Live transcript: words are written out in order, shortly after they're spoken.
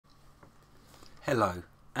Hello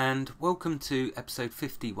and welcome to episode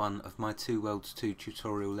 51 of my 2 Worlds 2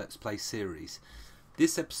 tutorial Let's Play series.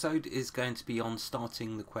 This episode is going to be on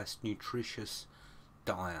starting the quest Nutritious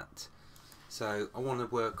Diet. So I want to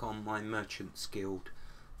work on my Merchants Guild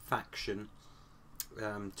faction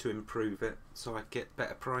to improve it so I get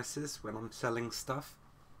better prices when I'm selling stuff.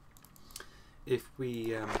 If we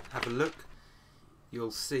have a look, you'll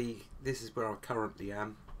see this is where I currently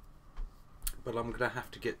am. But I'm going to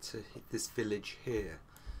have to get to this village here,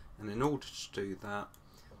 and in order to do that,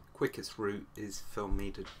 the quickest route is for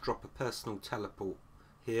me to drop a personal teleport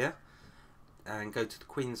here and go to the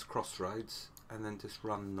Queen's Crossroads and then just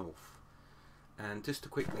run north. And just to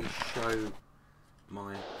quickly show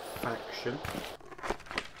my faction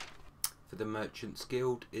for the Merchants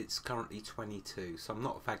Guild, it's currently 22, so I'm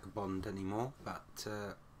not a vagabond anymore, but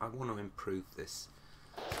I want to improve this,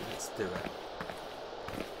 so let's do it.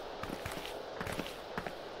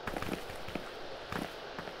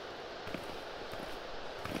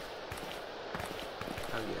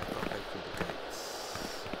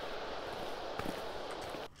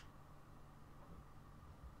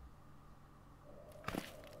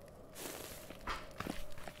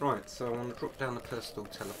 Right, so I want to drop down the personal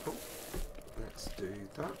teleport. Let's do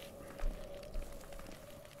that.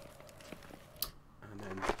 And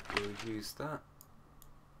then we'll use that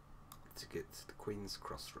to get to the Queen's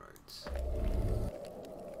Crossroads.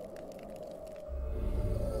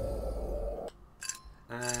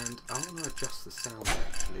 And I want to adjust the sound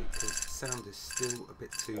actually, because the sound is still a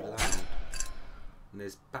bit too loud. And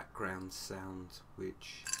there's background sound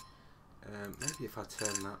which, maybe if I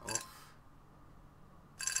turn that off.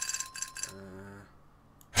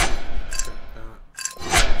 Accept that.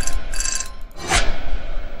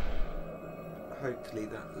 Hopefully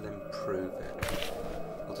that will improve it.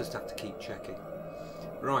 I'll just have to keep checking.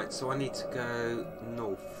 Right, so I need to go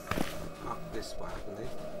north, up this way I believe.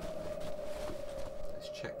 Let's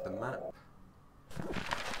check the map.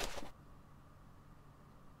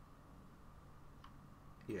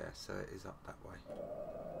 Yeah, so it is up that way.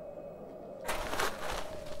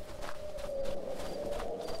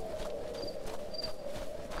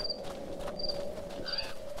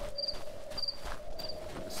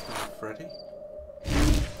 Ready?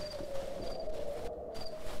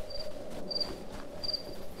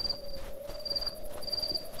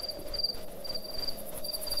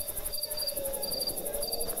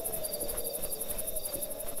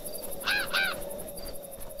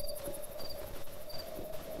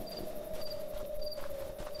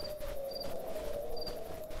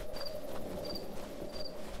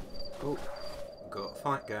 Oh, got a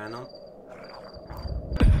fight going on.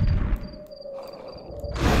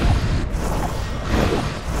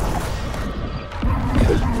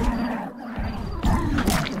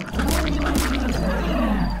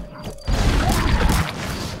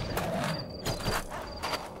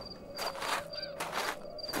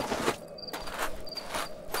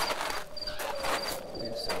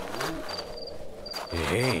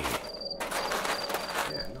 Hey.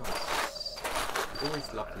 Yeah, nice. Always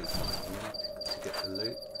lovely to get the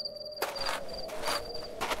loot.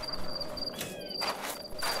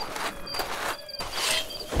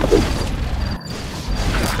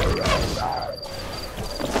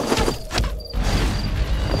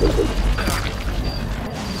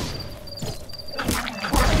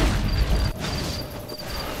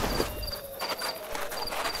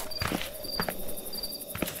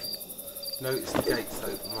 Notice the gates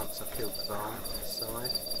open once I killed the barn on the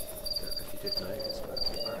side. Don't know if you did notice, but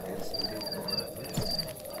that is indeed what happened.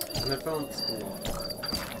 An advanced block.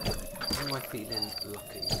 Am I feeling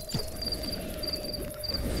lucky?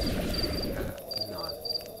 No,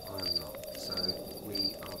 I'm not. So we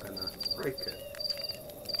are going to break it.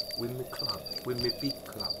 Win the club. Win the big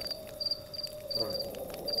club. Right.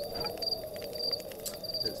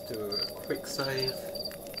 Let's do a quick save.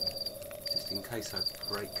 Just in case I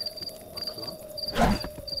break my club.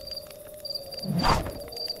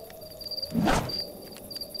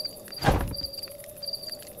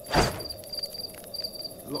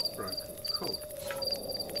 Lock broken. Cool.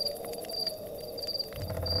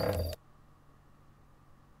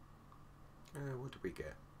 What did we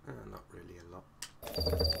get? Not really a lot.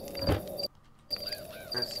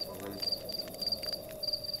 That's fine.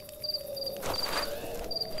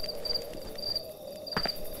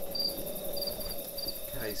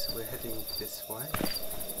 Okay, so we're heading this way.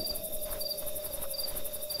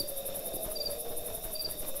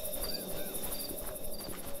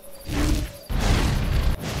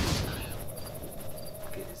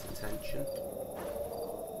 Get his attention.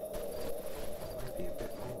 Maybe a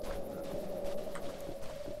bit more.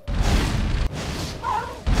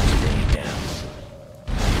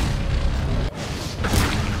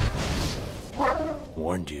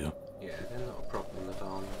 warned you. Yeah, they're not a problem at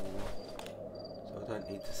all anymore. So I don't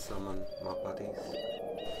need to summon my buddies.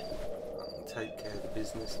 I can take care of the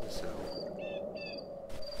business myself.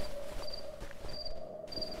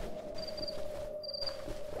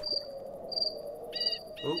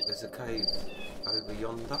 Oh, there's a cave over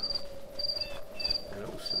yonder. And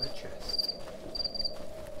also a chest.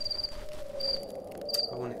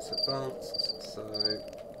 Oh, and it's advanced, so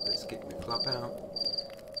let's get my club out.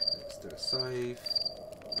 Let's do a save.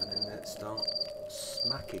 And then let's start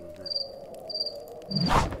smacking that.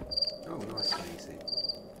 Oh, nice and easy.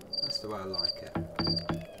 That's the way I like it.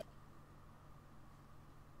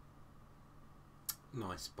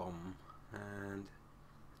 Nice bomb. And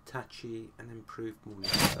Tachi and improved morning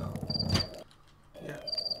star. Yeah.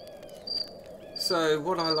 So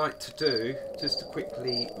what I like to do, just to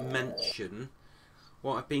quickly mention,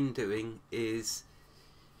 what I've been doing is,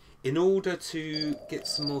 in order to get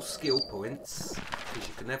some more skill points, because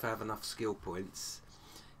you can never have enough skill points,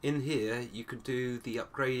 in here you can do the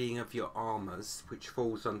upgrading of your armours, which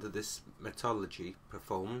falls under this metallurgy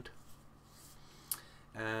performed.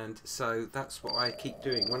 And so that's what I keep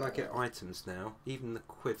doing. When I get items now, even the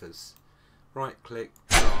quivers, right click,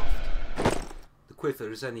 craft. The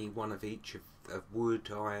quiver is only one of each of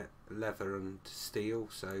wood, iron, leather and steel,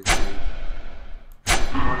 so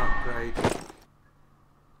one upgrade,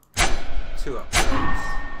 two upgrades.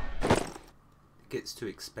 It gets too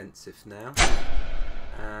expensive now,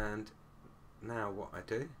 and now what I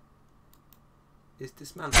do is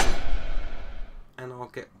dismantle, and I'll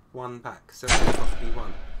get one back, so it'll cost me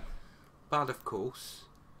one. But of course,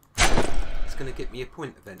 it's going to get me a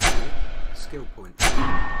point eventually, a skill point.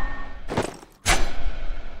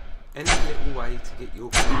 Any little way to get your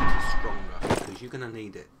character stronger, because you're going to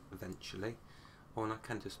need it eventually. Or I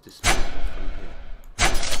can just dismantle from here.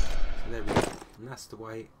 So there we go, and that's the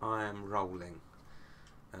way I am rolling.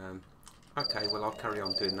 Okay, well I'll carry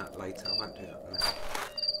on doing that later, I won't do that now.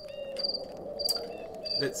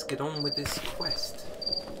 Let's get on with this quest.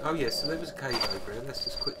 Oh yeah, so there was a cave over here, let's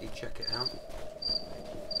just quickly check it out.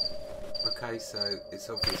 Okay, so it's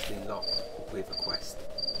obviously locked with a quest.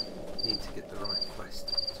 Need to get the right quest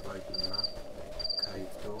to open that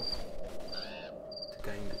cave door to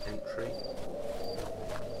gain entry.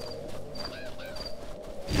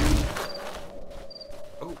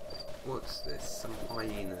 Oh, what's this? Some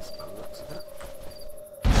hyenas by the looks of it.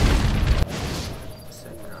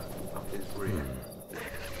 Send that up his rear.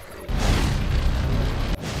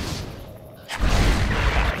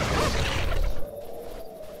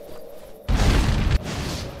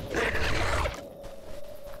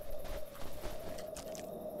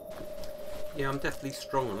 Yeah, I'm definitely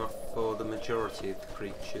strong enough for the majority of the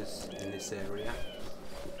creatures in this area.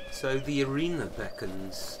 So the arena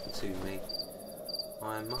beckons to me.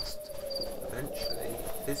 I must eventually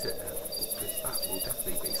visit it, because that will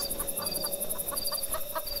definitely be some fun.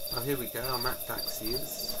 Oh, here we go, I'm at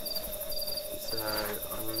Daxia's. So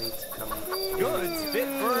I'll need to come... Goods fit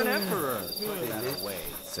for an emperor. Put that way,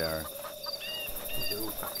 sir. They're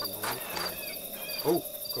all backing away from me. Oh,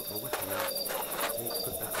 got my weapon out. I need to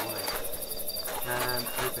put that away. And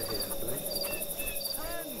over here, I believe.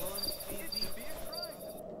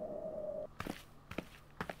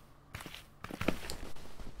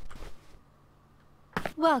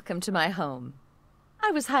 Welcome to my home.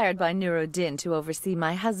 I was hired by Nutritious to oversee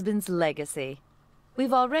my husband's legacy.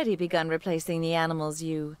 We've already begun replacing the animals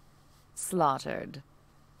you slaughtered.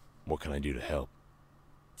 What can I do to help?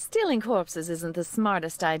 Stealing corpses isn't the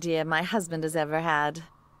smartest idea my husband has ever had.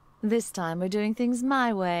 This time we're doing things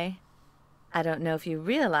my way. I don't know if you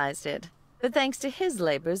realized it, but thanks to his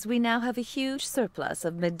labors, we now have a huge surplus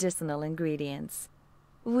of medicinal ingredients.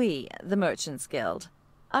 We, the Merchants Guild,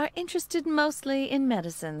 are interested mostly in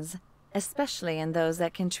medicines, especially in those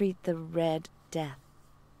that can treat the Red Death.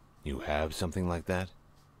 You have something like that?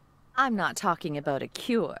 I'm not talking about a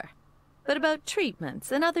cure, but about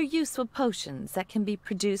treatments and other useful potions that can be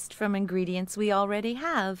produced from ingredients we already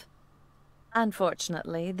have.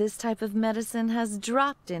 Unfortunately, this type of medicine has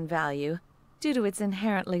dropped in value due to its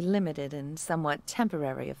inherently limited and somewhat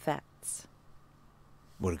temporary effects.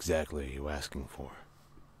 What exactly are you asking for?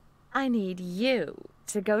 I need you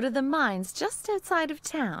to go to the mines just outside of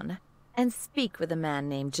town and speak with a man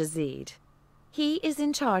named Jazid. He is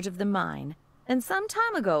in charge of the mine, and some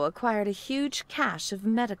time ago acquired a huge cache of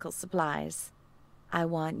medical supplies. I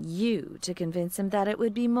want you to convince him that it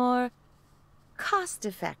would be more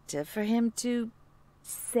cost-effective for him to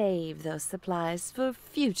save those supplies for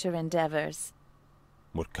future endeavors.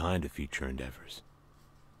 What kind of future endeavors?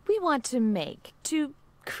 We want to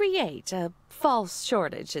create a false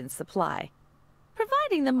shortage in supply,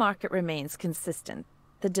 providing the market remains consistent.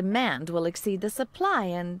 The demand will exceed the supply,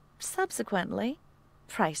 and subsequently,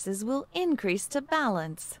 prices will increase to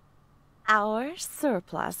balance. Our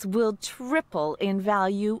surplus will triple in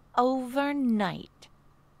value overnight.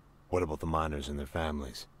 What about the miners and their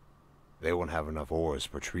families? They won't have enough ores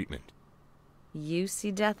for treatment. You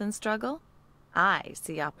see death and struggle? I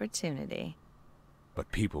see opportunity.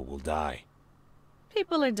 But people will die.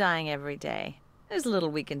 People are dying every day. There's little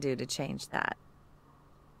we can do to change that.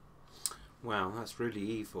 Wow, that's really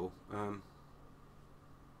evil.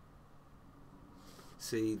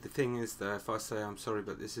 See, the thing is though, if I say I'm sorry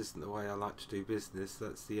but this isn't the way I like to do business,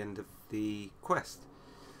 that's the end of the quest.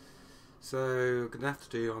 So I'm going to have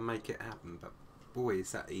to I'll make it happen, but boy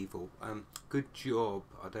is that evil. Good job.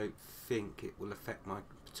 I don't think it will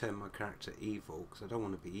turn my character evil, because I don't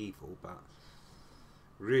want to be evil, but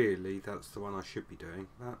really that's the one I should be doing.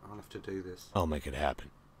 But I'll have to do this. I'll make it happen.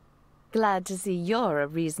 Glad to see you're a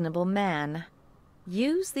reasonable man.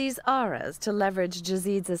 Use these auras to leverage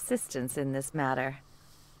Jazid's assistance in this matter.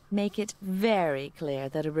 Make it very clear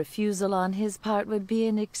that a refusal on his part would be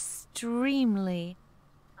an extremely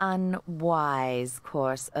unwise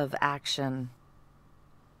course of action.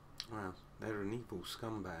 Wow, they're an evil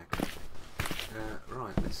scumbag.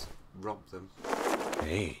 Right, let's rob them.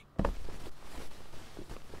 Hey.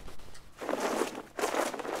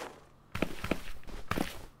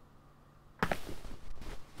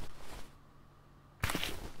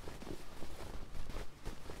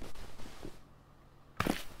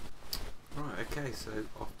 Right, okay, so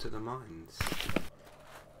off to the mines.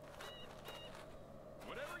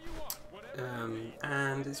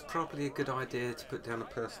 And it's probably a good idea to put down a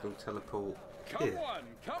personal teleport here. Come one,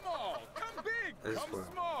 come all, come big, As come well.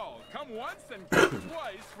 small, come once and come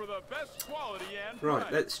twice for the best quality and Right,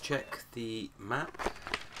 price. let's check the map.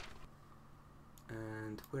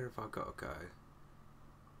 And where have I got to go?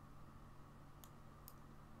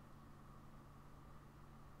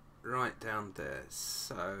 Right down there.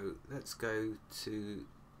 So let's go to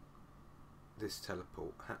this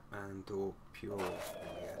teleport. Hatman or Pure.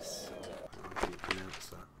 Yes. How do you pronounce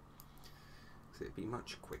that? Because it'd be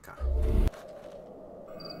much quicker.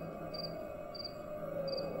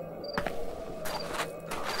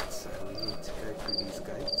 Right, so we need to go through these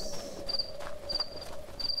gates.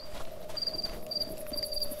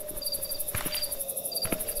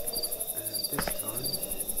 And this time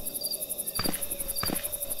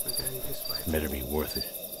we're going this way. Better be worth it.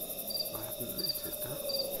 I haven't looted that.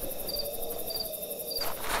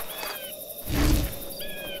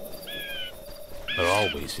 There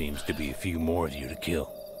always seems to be a few more of you to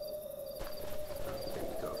kill. I think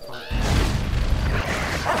we got a fight.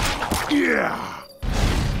 Yeah!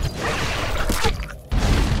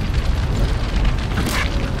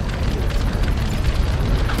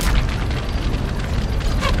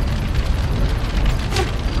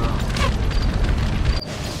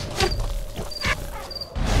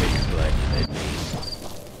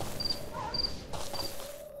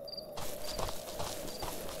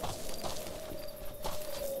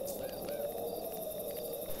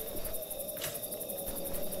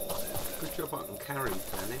 Good job I can carry,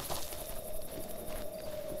 Fanny.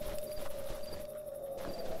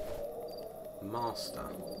 Master.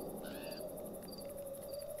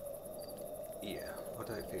 Yeah, I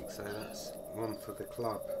don't think so. That's one for the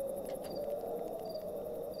club.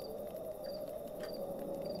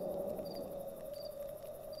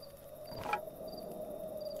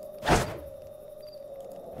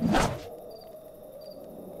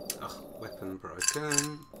 Oh, weapon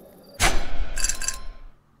broken.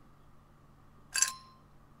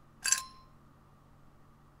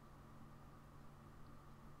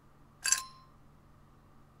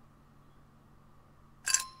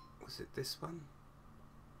 Was it this one?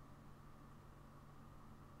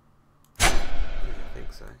 Yeah, I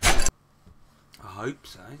think so. I hope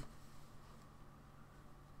so.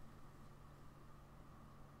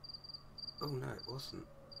 Oh no, it wasn't.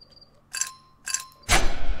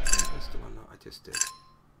 That's the one that I just did.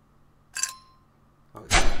 Oh,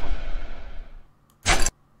 it's that one.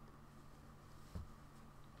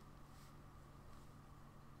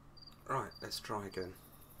 Right, let's try again.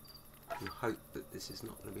 And hope that this is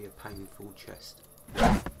not going to be a painful chest.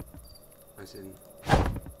 As in...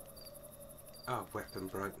 Oh, weapon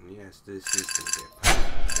broken. Yes, this is going to be a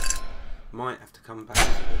painful chest. Might have to come back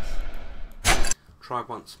to this. Try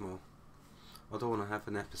once more. I don't want to have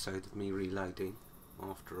an episode of me reloading,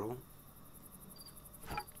 after all.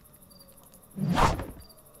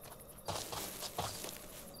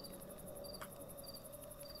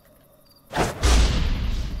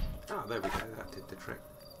 Oh, there we go. That did the trick.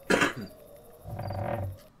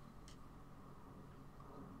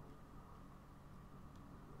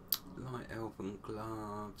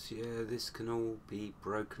 gloves. Yeah, this can all be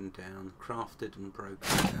broken down, crafted and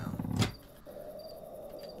broken down.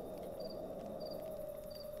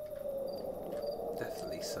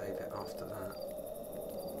 Definitely save it after that.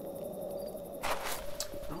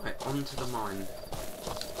 Right, on to the mine.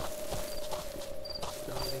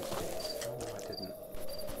 Did I leave this? Oh, I didn't.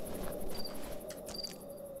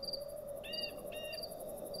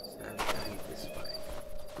 So we're going this way.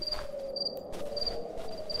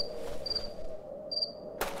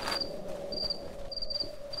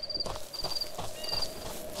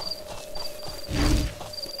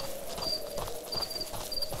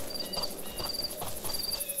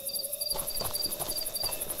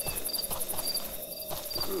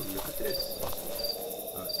 Look at this.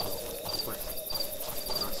 Oh, it's not quest.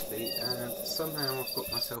 Nice beat. And somehow I've got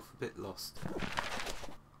myself a bit lost.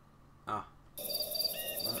 Ah.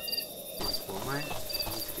 That is why. I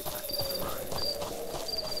need to get back to the road.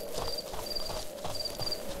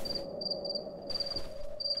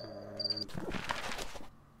 And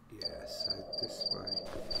yeah, so this way.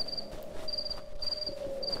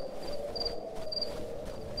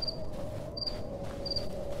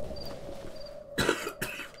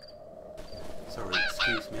 Sorry,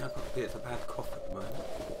 excuse me, I've got a bit of a bad cough at the moment.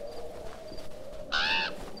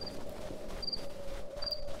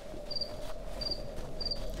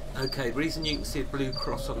 Okay, the reason you can see a blue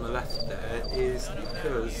cross on the left there is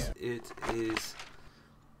because it is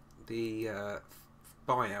the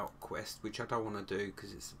buyout quest, which I don't want to do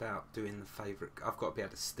because it's about doing the favourite. I've got to be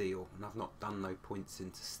able to steal, and I've not done no points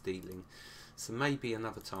into stealing. So maybe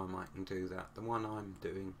another time I can do that. The one I'm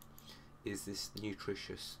doing is this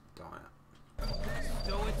nutritious diet.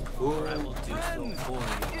 Or I will do so for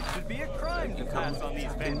you. It should be a crime to pass on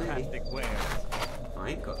these fantastic wares.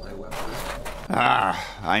 I ain't got no weapon. Ah,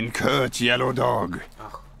 ein Kurt, yellow dog.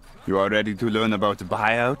 Ach, You are ready to learn about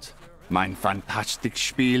buyout? Mein fantastic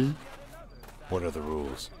Spiel? What are the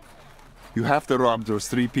rules? You have to rob those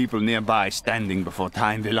 3 people nearby standing before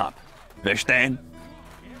time will up. Verstehen?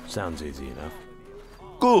 Sounds easy enough.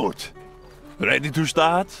 Good. Ready to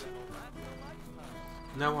start?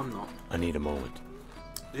 no, I'm not. I need a moment.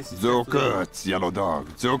 This is So definitely not kurz, yellow dog.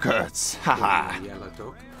 So kurz. Haha. the yellow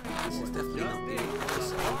dog. This is definitely not the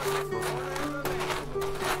episode for.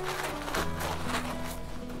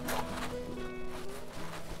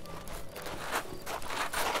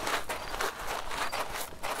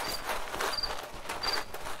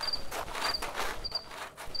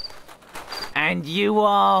 And you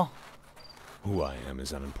are? Who I am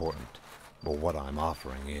is unimportant, but what I'm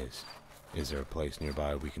offering is. Is there a place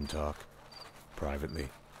nearby we can talk? Privately?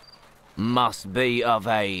 Must be of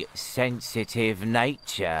a sensitive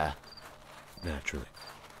nature. Naturally.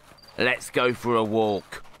 Let's go for a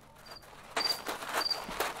walk.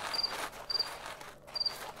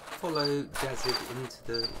 Follow Jazid into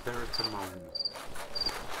the Verita mine.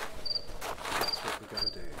 That's what we're going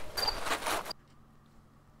to do.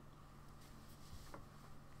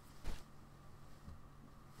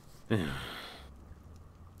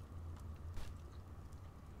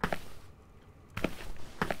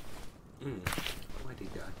 Where'd he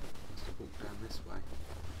go? Must have walked down this way.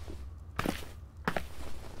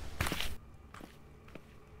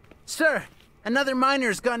 Sir, another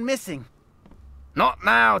miner's gone missing. Not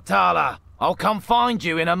now, Tala. I'll come find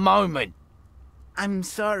you in a moment. I'm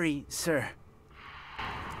sorry, sir.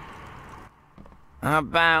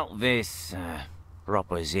 About this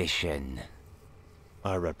proposition.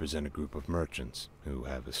 I represent a group of merchants who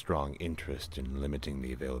have a strong interest in limiting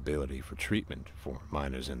the availability for treatment for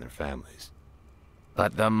miners and their families.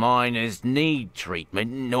 But the miners need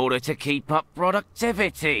treatment in order to keep up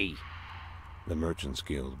productivity. The Merchants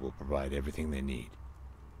Guild will provide everything they need.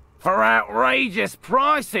 For outrageous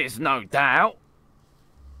prices, no doubt.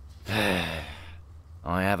 I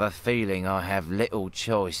have a feeling I have little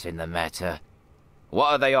choice in the matter. What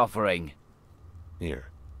are they offering? Here,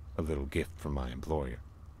 a little gift from my employer.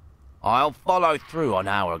 I'll follow through on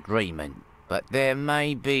our agreement, but there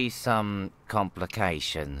may be some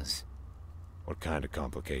complications. What kind of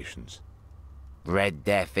complications? Red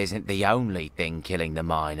Death isn't the only thing killing the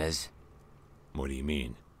miners. What do you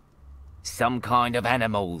mean? Some kind of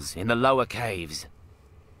animals in the lower caves.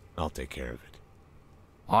 I'll take care of it.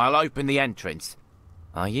 I'll open the entrance.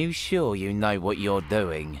 Are you sure you know what you're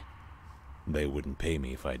doing? They wouldn't pay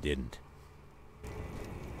me if I didn't.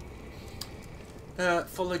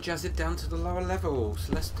 Follow Jazid down to the lower levels.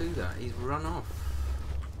 Let's do that. He's run off.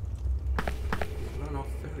 He's run off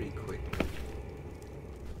very quick.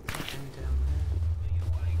 Is he going down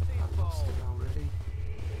there? I've lost it already.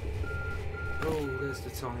 Oh, there's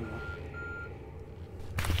the timer.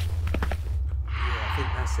 Yeah. I think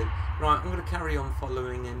that's him. Right, I'm going to carry on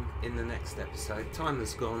following him in the next episode. Time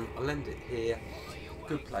has gone. I'll end it here.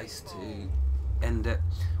 Good place to end it.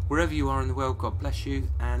 Wherever you are in the world, God bless you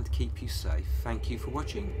and keep you safe. Thank you for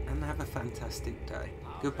watching and have a fantastic day.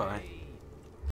 Goodbye.